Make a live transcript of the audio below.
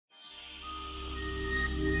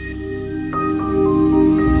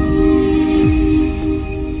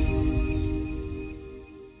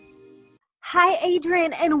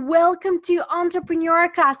Adrianne, and welcome to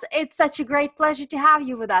Entrepreneurcast. It's such a great pleasure to have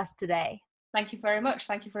you with us today. Thank you very much.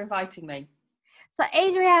 Thank you for inviting me. So,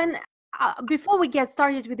 Adrianne, before we get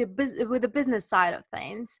started with the business side of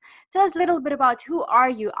things, tell us a little bit about who are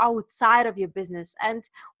you outside of your business and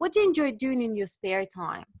what do you enjoy doing in your spare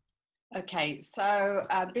time? Okay, so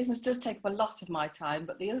business does take up a lot of my time,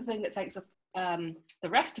 but the other thing that takes up the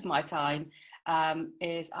rest of my time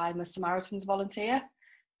is I'm a Samaritan's volunteer.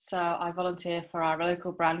 So I volunteer for our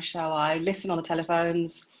local branch. So I listen on the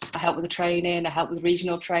telephones, I help with the training, I help with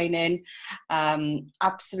regional training.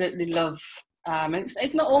 Absolutely love.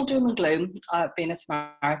 It's not all doom and gloom being a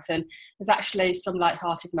Samaritan. There's actually some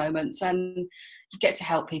light-hearted moments, and you get to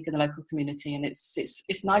help people in the local community, and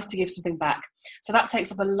it's nice to give something back. So that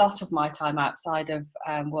takes up a lot of my time outside of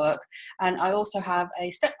work. And I also have a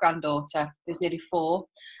step-granddaughter who's nearly 4.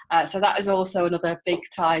 So that is also another big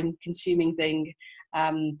time-consuming thing.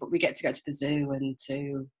 But we get to go to the zoo and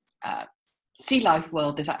to Sea Life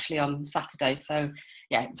World is actually on Saturday. So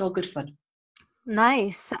yeah, it's all good fun.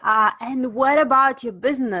 Nice. And what about your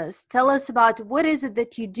business? Tell us about what is it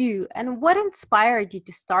that you do and what inspired you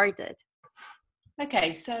to start it?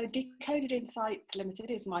 Okay, so Decoded Insights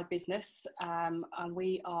Limited is my business, and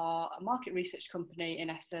we are a market research company in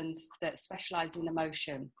essence that specialises in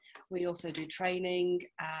emotion. We also do training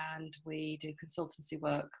and we do consultancy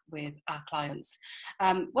work with our clients.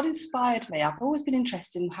 What inspired me, I've always been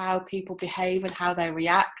interested in how people behave and how they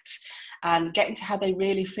react and getting to how they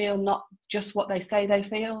really feel, not just what they say they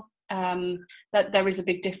feel. That there is a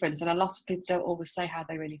big difference, and a lot of people don't always say how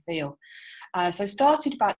they really feel. So I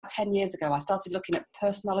started about 10 years ago. I started looking at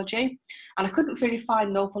personology, and I couldn't really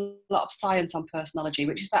find an awful lot of science on personology,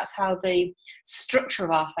 that's how the structure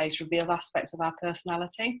of our face reveals aspects of our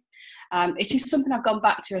personality. It is something I've gone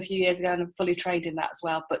back to a few years ago, and I'm fully trained in that as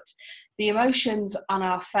well. But the emotions on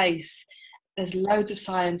our face, there's loads of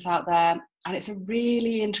science out there, and it's a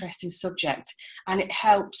really interesting subject, and it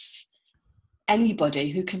helps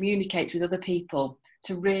anybody who communicates with other people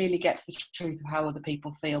to really get to the truth of how other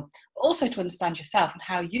people feel, but also to understand yourself and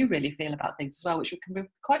how you really feel about things as well, which can be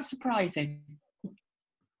quite surprising.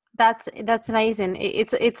 That's amazing.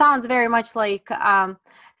 It sounds very much like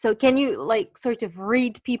so can you like sort of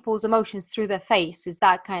read people's emotions through their face? Is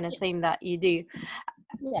that kind of thing that you do?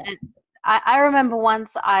 Yeah. And I remember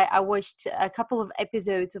once I watched a couple of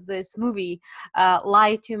episodes of this movie,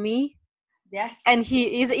 Lie to Me. Yes. And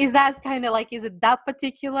he is that kind of like, is it that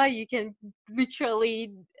particular? You can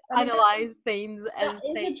literally analyze things and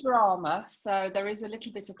that is a drama, so there is a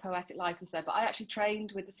little bit of poetic license there. But I actually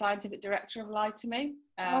trained with the scientific director of Lie to Me,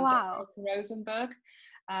 oh, wow. Dr. Rosenberg.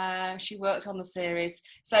 She worked on the series,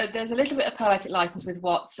 so there's a little bit of poetic license with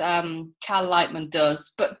what Cal Lightman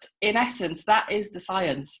does. But in essence, that is the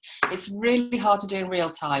science. It's really hard to do in real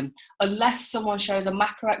time unless someone shows a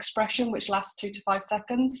macro expression which lasts 2 to 5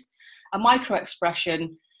 seconds. A micro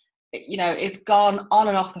expression, it's gone on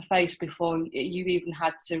and off the face before you've even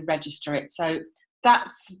had to register it. So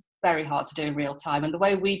that's very hard to do in real time. And the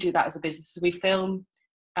way we do that as a business is we film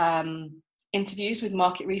interviews with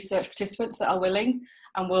market research participants that are willing,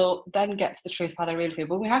 and we'll then get to the truth of how they really feel.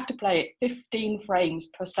 But we have to play it 15 frames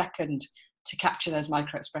per second to capture those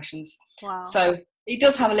micro expressions. Wow. So it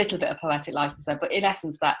does have a little bit of poetic license there, but in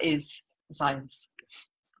essence, that is the science.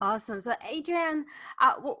 Awesome. So Adrianne,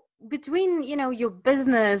 between, your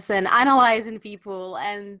business and analyzing people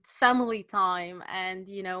and family time and,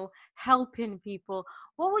 helping people,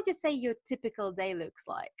 what would you say your typical day looks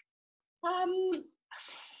like?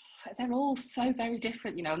 They're all so very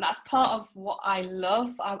different, and that's part of what I love.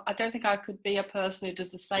 I don't think I could be a person who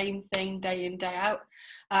does the same thing day in, day out.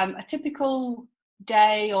 A typical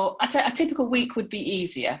day, or I'd say a typical week, would be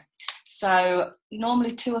easier. So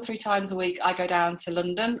normally 2 or 3 times a week, I go down to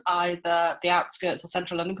London, either the outskirts or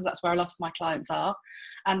central London, because that's where a lot of my clients are.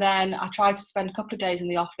 And then I try to spend a couple of days in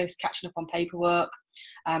the office catching up on paperwork,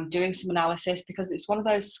 doing some analysis, because it's one of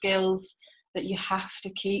those skills that you have to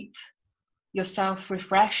keep yourself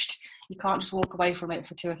refreshed. You can't just walk away from it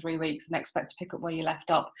for 2 or 3 weeks and expect to pick up where you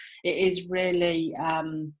left off. It is really,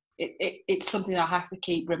 it's something I have to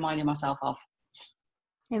keep reminding myself of.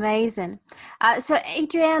 Amazing. So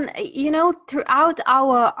Adrianne, throughout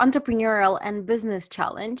our entrepreneurial and business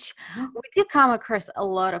challenge, we did come across a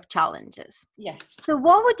lot of challenges. Yes. So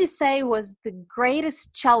what would you say was the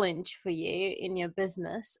greatest challenge for you in your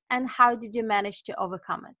business, and how did you manage to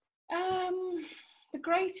overcome it? The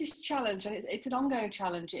greatest challenge, and it's an ongoing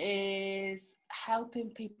challenge, is helping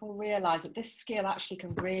people realise that this skill actually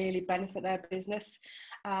can really benefit their business.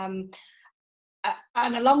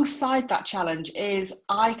 And alongside that challenge is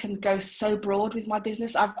I can go so broad with my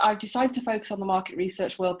business. I've decided to focus on the market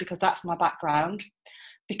research world because that's my background.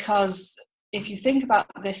 Because if you think about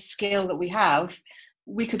this skill that we have,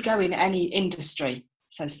 we could go in any industry.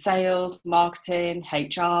 So sales, marketing,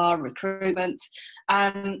 HR, recruitment.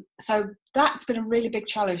 So that's been a really big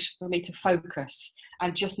challenge for me to focus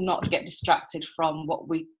and just not get distracted from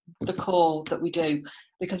the core that we do,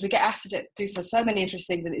 because we get asked to do so many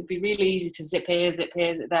interesting things, and it'd be really easy to zip here, zip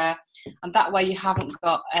there. And that way you haven't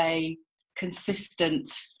got a consistent,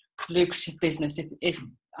 lucrative business. If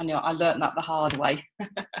I know, I learned that the hard way.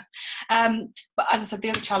 But as I said, the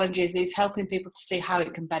other challenge is helping people to see how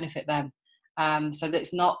it can benefit them. So that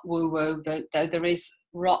it's not woo-woo, there is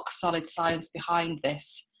rock solid science behind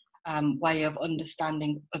this way of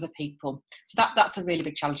understanding other people. So that's a really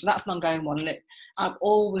big challenge. And that's an ongoing one. And I'm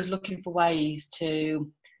always looking for ways to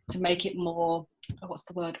make it more,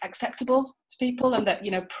 acceptable to people, and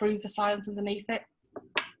that, prove the science underneath it.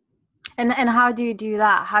 And how do you do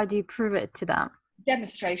that? How do you prove it to them?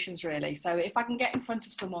 Demonstrations, really. So if I can get in front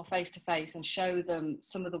of someone face to face and show them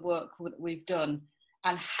some of the work that we've done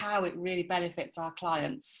and how it really benefits our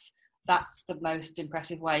clients, that's the most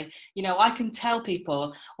impressive way. I can tell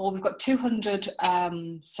people, we've got 200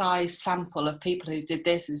 size sample of people who did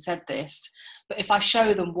this, who said this, but if I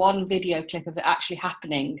show them one video clip of it actually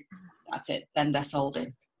happening, that's it, then they're sold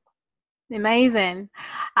in. Amazing.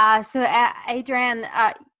 So Adrianne,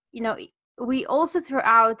 we also,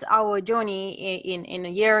 throughout our journey in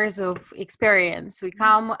years of experience, we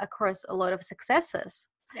come across a lot of successes.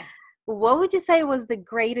 Yes. What would you say was the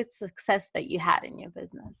greatest success that you had in your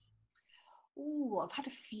business? Oh, I've had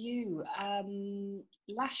a few.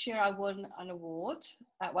 Last year I won an award.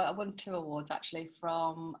 I won 2 awards actually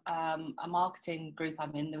from a marketing group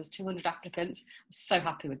I'm in. There was 200 applicants. I was so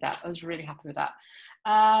happy with that. I was really happy with that.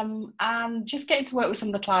 And just getting to work with some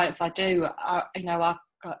of the clients I do. Our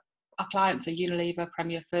clients are Unilever,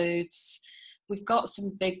 Premier Foods. We've got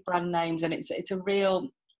some big brand names, and it's a real.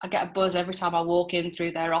 I get a buzz every time I walk in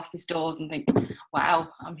through their office doors and think, wow,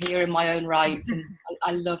 I'm here in my own right. And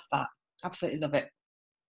I love that. Absolutely love it.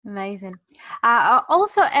 Amazing.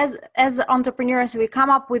 Also, as entrepreneurs, we come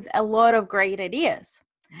up with a lot of great ideas.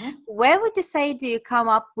 Mm-hmm. Where would you say do you come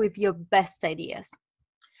up with your best ideas?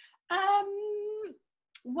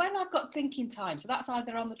 When I've got thinking time, so that's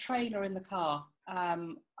either on the train or in the car.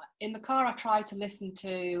 In the car, I try to listen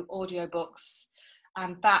to audiobooks,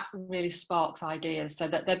 and that really sparks ideas. So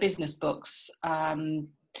that they're business books,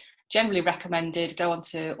 generally recommended. Go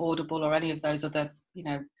onto Audible or any of those other,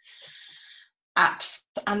 apps,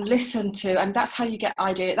 and listen to, and that's how you get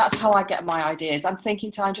idea. That's how I get my ideas. I'm thinking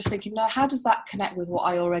time, just thinking, no, how does that connect with what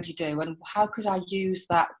I already do, and how could I use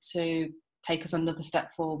that to take us another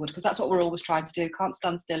step forward? Because that's what we're always trying to do. Can't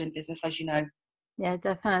stand still in business, as you know. Yeah,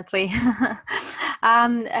 definitely.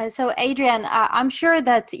 So Adrianne, I'm sure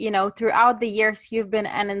that, throughout the years, you've been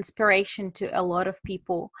an inspiration to a lot of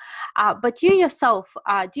people. But you yourself,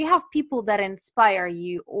 do you have people that inspire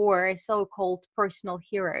you, or so-called personal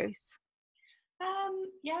heroes?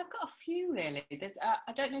 Yeah, I've got a few really. There's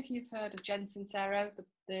I don't know if you've heard of Jen Sincero.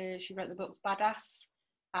 She wrote the books Badass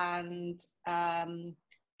and How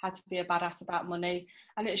to Be a Badass About Money.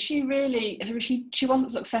 And she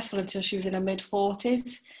wasn't successful until she was in her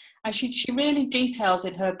mid-40s. And she really details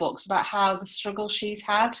in her books about how the struggle she's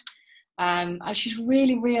had. And she's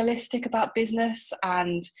really realistic about business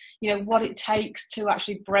and, what it takes to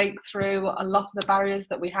actually break through a lot of the barriers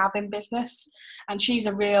that we have in business. And she's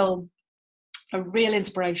a real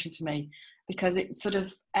inspiration to me, because it's sort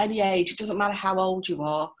of any age, it doesn't matter how old you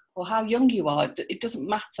are or how young you are, it doesn't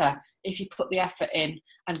matter if you put the effort in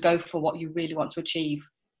and go for what you really want to achieve.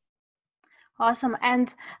 Awesome.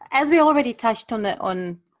 And as we already touched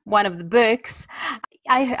on one of the books,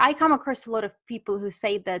 I come across a lot of people who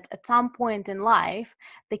say that at some point in life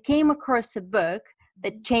they came across a book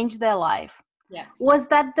that changed their life. Yeah. Was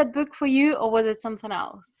that the book for you, or was it something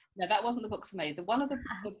else? No, that wasn't the book for me. One of the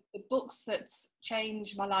books that's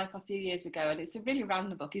changed my life a few years ago, and it's a really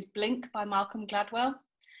random book, is Blink by Malcolm Gladwell.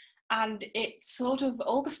 And it's sort of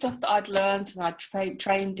all the stuff that I'd learned and I'd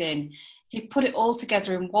trained in, he put it all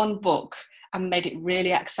together in one book and made it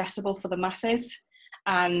really accessible for the masses.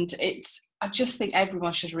 And I just think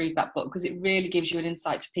everyone should read that book, because it really gives you an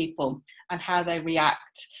insight to people and how they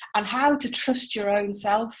react and how to trust your own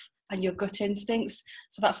self and your gut instincts.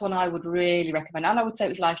 So that's one I would really recommend. And I would say it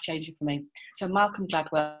was life-changing for me. So Malcolm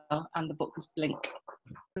Gladwell, and the book was Blink.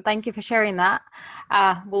 Thank you for sharing that.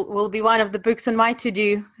 Will be one of the books on my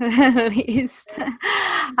to-do list.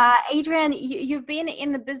 Adrianne, you've been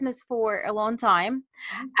in the business for a long time.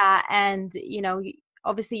 And,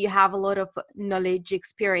 obviously you have a lot of knowledge,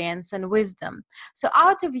 experience, and wisdom. So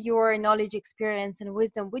out of your knowledge, experience, and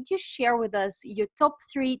wisdom, would you share with us your top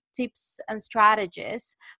 3 tips and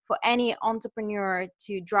strategies for any entrepreneur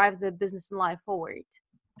to drive the business and life forward?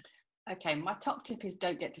 Okay, my top tip is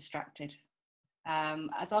don't get distracted.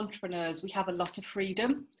 As entrepreneurs, we have a lot of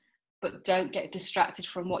freedom, but don't get distracted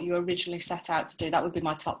from what you originally set out to do. That would be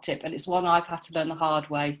my top tip. And it's one I've had to learn the hard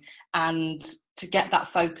way. And to get that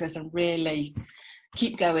focus and really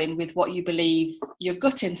keep going with what you believe your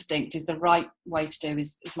gut instinct is the right way to do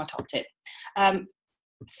is my top tip.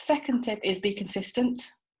 Second tip is be consistent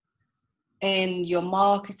in your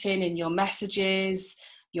marketing, in your messages,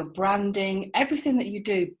 your branding, everything that you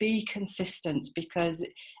do. Be consistent, because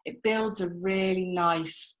it builds a really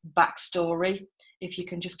nice backstory if you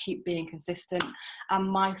can just keep being consistent. And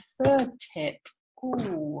my third tip,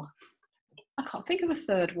 I can't think of a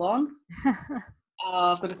third one.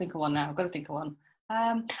 I've got to think of one now.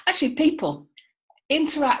 Actually, people.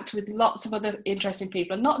 Interact with lots of other interesting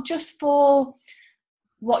people, and not just for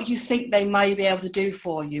what you think they may be able to do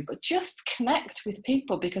for you, but just connect with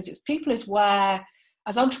people, because people is where,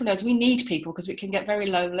 as entrepreneurs, we need people, because we can get very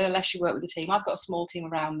lonely unless you work with a team. I've got a small team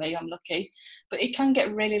around me, I'm lucky, but it can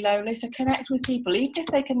get really lonely. So connect with people, even if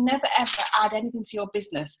they can never ever add anything to your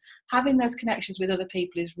business. Having those connections with other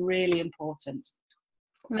people is really important.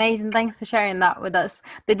 Amazing. Thanks for sharing that with us.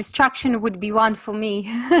 The distraction would be one for me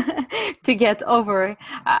to get over.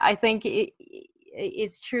 I think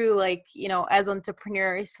it's true. Like, you know, as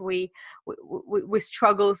entrepreneurs, we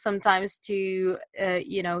struggle sometimes to,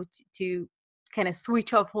 to kind of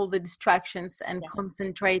switch off all the distractions and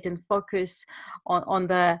concentrate and focus on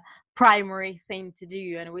the primary thing to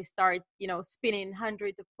do, and we start, spinning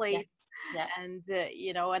hundreds of plates. And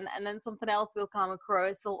and then something else will come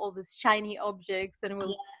across, all these shiny objects, and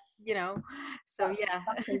we'll so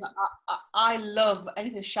exactly. I love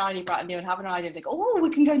anything shiny, bright and new, and have an idea and think, oh, we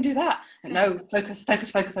can go and do that. And no, focus. So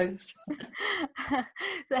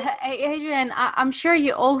Adrianne, I'm sure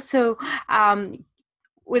you also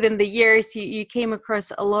within the years, you came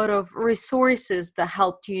across a lot of resources that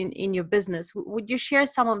helped you in your business. Would you share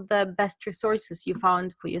some of the best resources you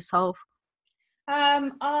found for yourself?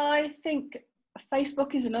 I think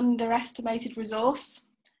Facebook is an underestimated resource.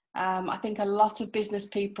 I think a lot of business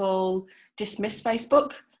people dismiss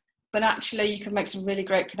Facebook, but actually you can make some really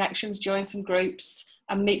great connections, join some groups,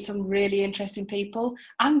 and meet some really interesting people.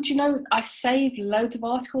 And, I save loads of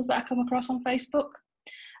articles that I come across on Facebook.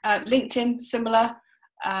 LinkedIn, similar.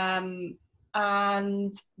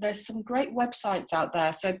 And there's some great websites out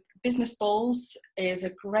there. So Business Balls is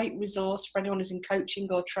a great resource for anyone who's in coaching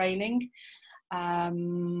or training.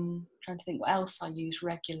 Trying to think what else I use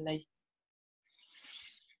regularly.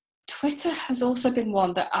 Twitter has also been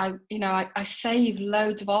one that I save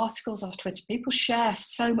loads of articles off Twitter. People share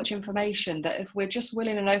so much information that if we're just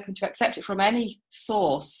willing and open to accept it from any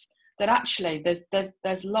source, that actually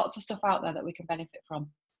there's lots of stuff out there that we can benefit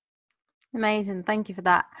from. Amazing. Thank you for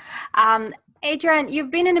that. Adrianne,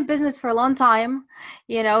 you've been in a business for a long time.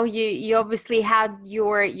 You obviously had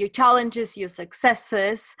your challenges, your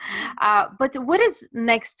successes. But what is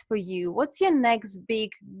next for you? What's your next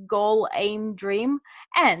big goal, aim, dream?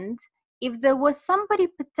 And if there was somebody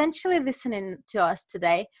potentially listening to us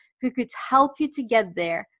today who could help you to get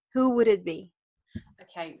there, who would it be?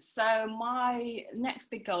 Okay, so my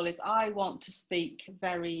next big goal is I want to speak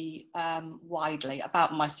very widely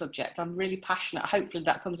about my subject. I'm really passionate. Hopefully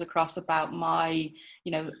that comes across about my,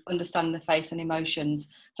 understanding the face and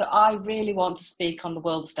emotions. So I really want to speak on the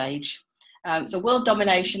world stage. So world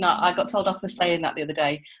domination, I got told off for saying that the other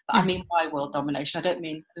day, but I mean by world domination. I don't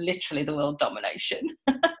mean literally the world domination.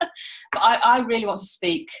 But I really want to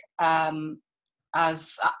speak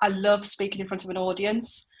as I love speaking in front of an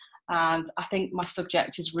audience. And I think my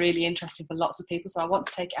subject is really interesting for lots of people. So I want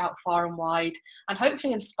to take it out far and wide and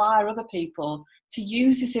hopefully inspire other people to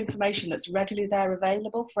use this information that's readily there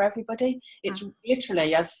available for everybody. It's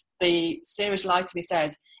literally, as the series Lie to Me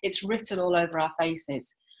says, it's written all over our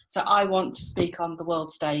faces. So I want to speak on the world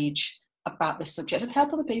stage about this subject and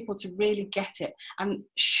help other people to really get it and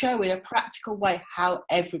show in a practical way how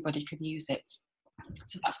everybody can use it.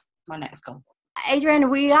 So that's my next goal. Adrianne,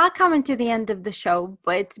 we are coming to the end of the show,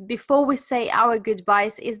 but before we say our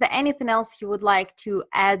goodbyes, is there anything else you would like to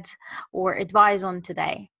add or advise on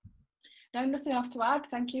today? No, nothing else to add.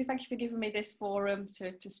 Thank you. Thank you for giving me this forum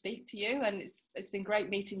to speak to you. And it's been great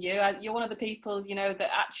meeting you. You're one of the people, that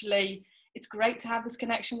actually it's great to have this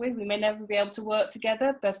connection with. We may never be able to work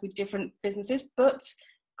together, but with different businesses, but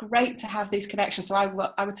great to have these connections. So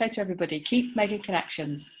I would say to everybody, keep making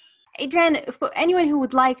connections. Adrianne, for anyone who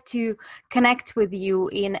would like to connect with you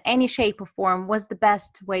in any shape or form, what's the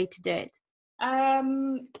best way to do it?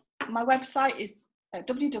 My website is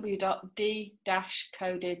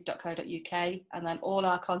www.d-coded.co.uk, and then all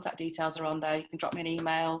our contact details are on there. You can drop me an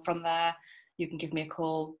email from there. You can give me a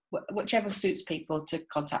call, whichever suits people to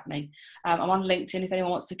contact me. I'm on LinkedIn if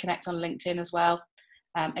anyone wants to connect on LinkedIn as well.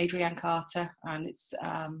 Adrianne Carter, and it's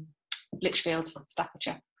Lichfield,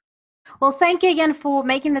 Staffordshire. Well, thank you again for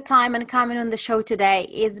making the time and coming on the show today.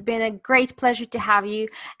 It's been a great pleasure to have you,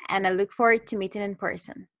 and I look forward to meeting in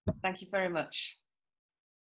person. Thank you very much.